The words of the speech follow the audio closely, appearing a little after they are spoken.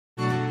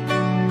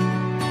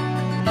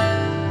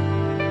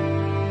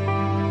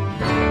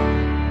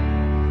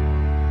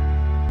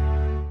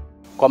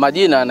Kwa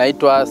majina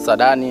naitwa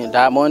Sadani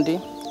Diamond.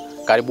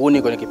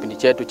 Karibuni kwenye kipindi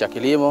chetu cha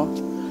kilimo.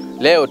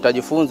 Leo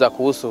tutajifunza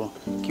kuhusu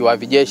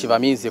kiwavijeshi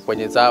vamizi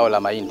kwenye zao la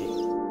mahindi.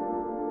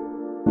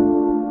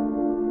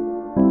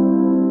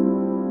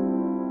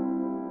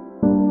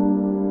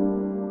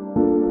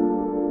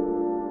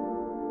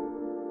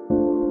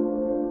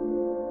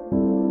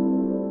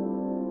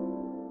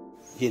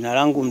 Jina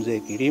langu Mzee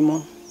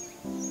Kilimo.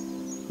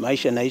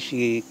 Maisha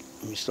naishi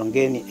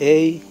Misongeni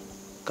A,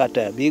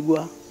 kata ya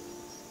Bigwa,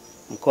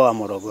 mkoa wa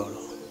Morogoro.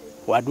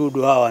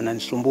 Wadudu hawa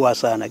wananisumbua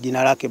sana.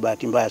 Jina lake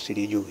bahati mbaya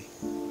silijui.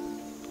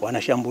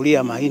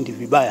 Wanashambulia mahindi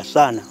vibaya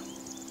sana.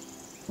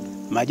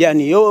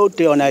 Majani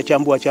yote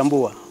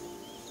wanayachambua.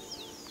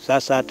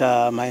 Sasa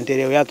hata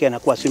maendeleo yake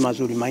yanakuwa si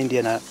mazuri, mahindi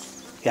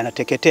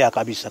yanateketea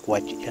kabisa,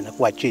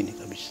 yanakuwa chini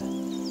kabisa.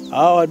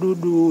 Hawa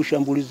wadudu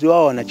shambulizi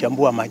wao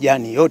wanachambua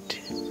majani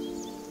yote.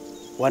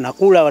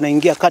 Wanakula,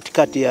 wanaingia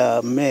katikati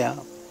ya mmea,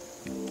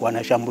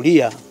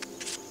 wanashambulia,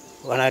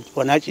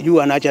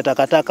 wanaacha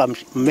takataka,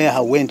 mmea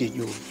hauendi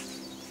juu.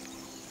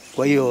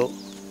 Kwa hiyo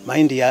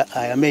mahindi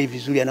hayamei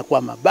vizuri,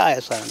 yanakuwa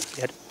mabaya sana.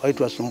 Kwa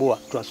hiyo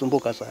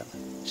tunasumbuka sana.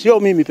 Sio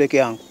mimi peke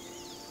yangu,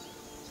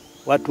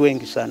 watu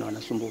wengi sana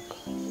wanasumbuka.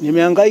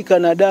 Nimehangaika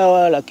na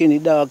dawa, lakini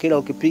dawa kila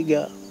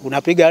ukipiga,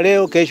 unapiga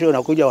leo, kesho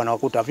unakuja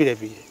wanakuta vile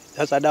vile.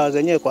 Sasa dawa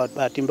zenyewe kwa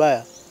bahati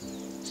mbaya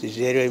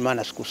sizielewi,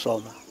 maana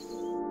sikusoma.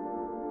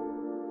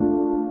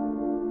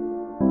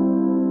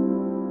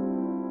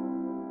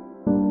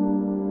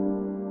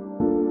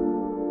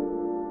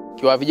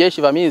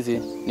 Kiwavijeshi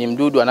vamizi ni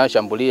mdudu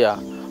anayeshambulia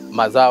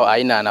mazao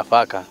aina ya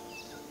nafaka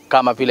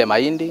kama vile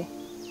mahindi,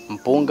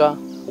 mpunga,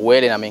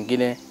 uwele na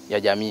mengine ya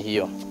jamii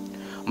hiyo.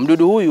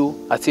 Mdudu huyu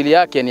asili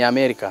yake ni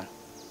Amerika,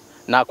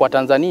 na kwa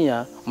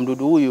Tanzania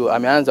mdudu huyu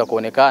ameanza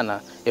kuonekana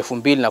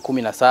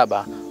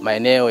 2017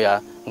 maeneo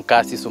ya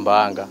Nkasi,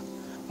 Sumbawanga.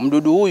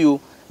 Mdudu huyu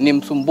ni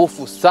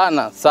msumbufu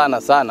sana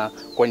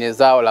kwenye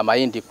zao la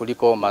mahindi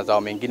kuliko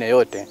mazao mengine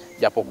yote,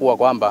 japokuwa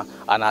kwamba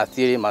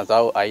anaathiri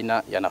mazao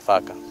aina ya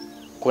nafaka.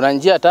 Kuna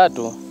njia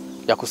tatu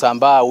ya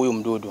kusambaa huyu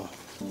mdudu.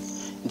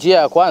 Njia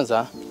ya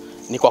kwanza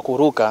ni kwa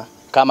kuruka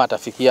kama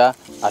atafikia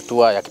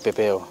hatua ya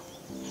kipepeo.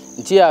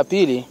 Njia ya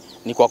pili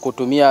ni kwa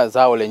kutumia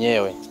zao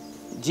lenyewe.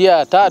 Njia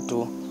ya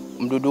tatu,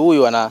 mdudu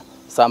huyu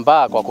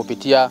anasambaa kwa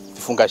kupitia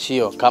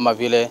vifungashio kama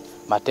vile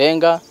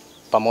matenga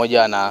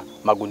pamoja na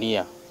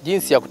magunia.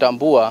 Jinsi ya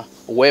kutambua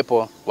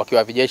uwepo wa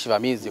kiwavijeshi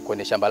vamizi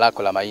kwenye shamba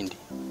lako la mahindi.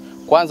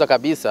 Kwanza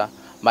kabisa,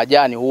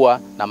 majani huwa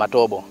na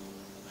matobo.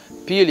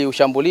 Pili,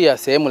 hushambulia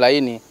sehemu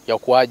laini ya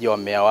ukuaji wa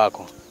mmea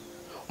wako.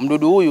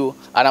 Mdudu huyu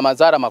ana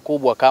madhara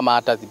makubwa kama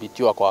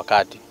hatadhibitiwa kwa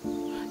wakati.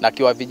 Na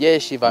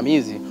kiwavijeshi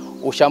vamizi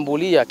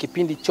hushambulia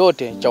kipindi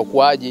chote cha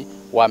ukuaji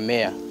wa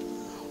mmea.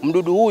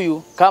 Mdudu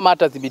huyu kama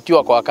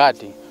hatadhibitiwa kwa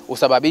wakati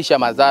husababisha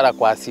madhara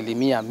kwa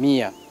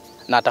 100%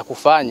 na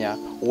atakufanya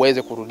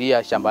uweze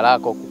kurudia shamba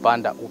lako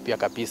kupanda upya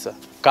kabisa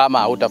kama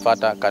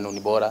hautafuata kanuni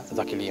bora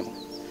za kilimo.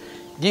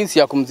 Jinsi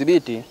ya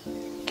kumdhibiti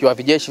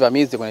kiwavijeshi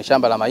vamizi kwenye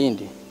shamba la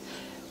mahindi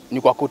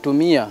ni kwa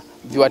kutumia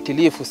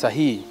viuatilifu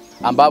sahihi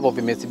ambavyo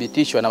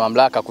vimethibitishwa na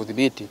mamlaka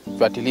kudhibiti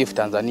viuatilifu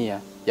Tanzania,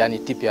 yani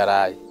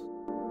TPRI.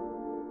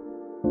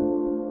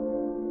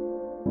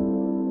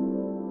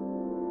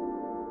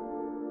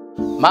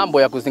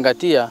 Mambo ya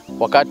kuzingatia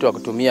wakati wa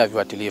kutumia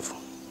viuatilifu.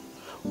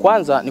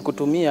 Kwanza ni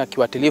kutumia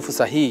kiuatilifu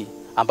sahihi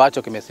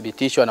ambacho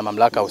kimethibitishwa na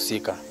mamlaka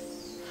husika.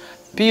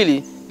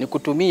 Pili ni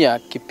kutumia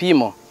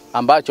kipimo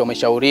ambacho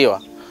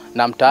umeshauriwa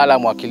na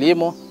mtaalamu wa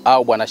kilimo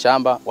au bwana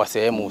shamba wa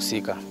sehemu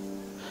husika.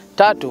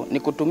 Tatu ni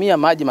kutumia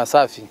maji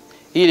masafi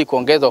ili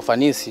kuongeza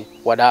ufanisi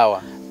wa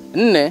dawa.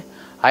 4,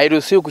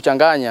 hairuhusiwi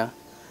kuchanganya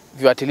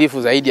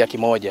viuatilifu zaidi ya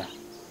kimoja.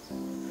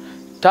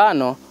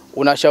 5,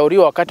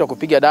 unashauriwa wakati wa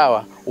kupiga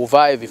dawa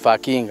uvae vifaa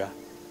kinga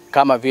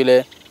kama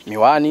vile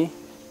miwani,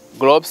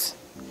 gloves,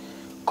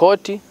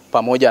 koti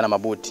pamoja na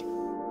mabuti.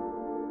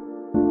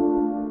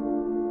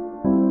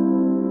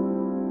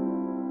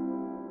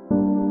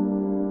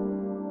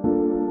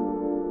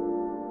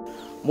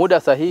 Muda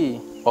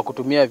sahihi wa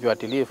kutumia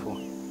viuatilifu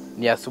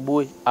ni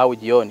asubuhi au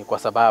jioni, kwa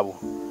sababu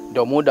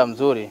ndio muda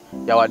mzuri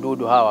ya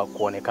wadudu hawa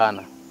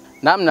kuonekana.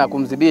 Namna ya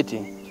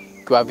kumdhibiti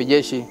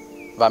kiwavijeshi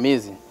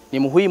vamizi ni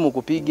muhimu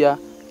kupiga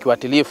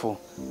kiuatilifu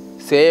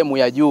sehemu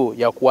ya juu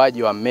ya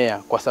ukuaji wa mmea,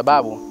 kwa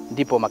sababu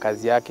ndipo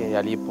makazi yake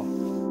yalipo.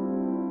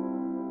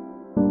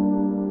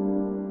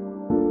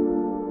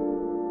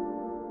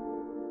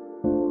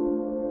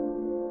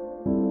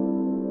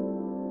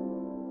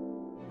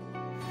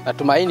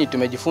 Natumaini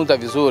tumejifunza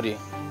vizuri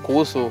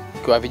kuhusu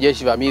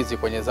kiwavijeshi vamizi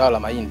kwenye zao la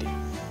mahindi.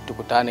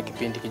 Tukutane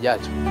kipindi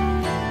kijacho.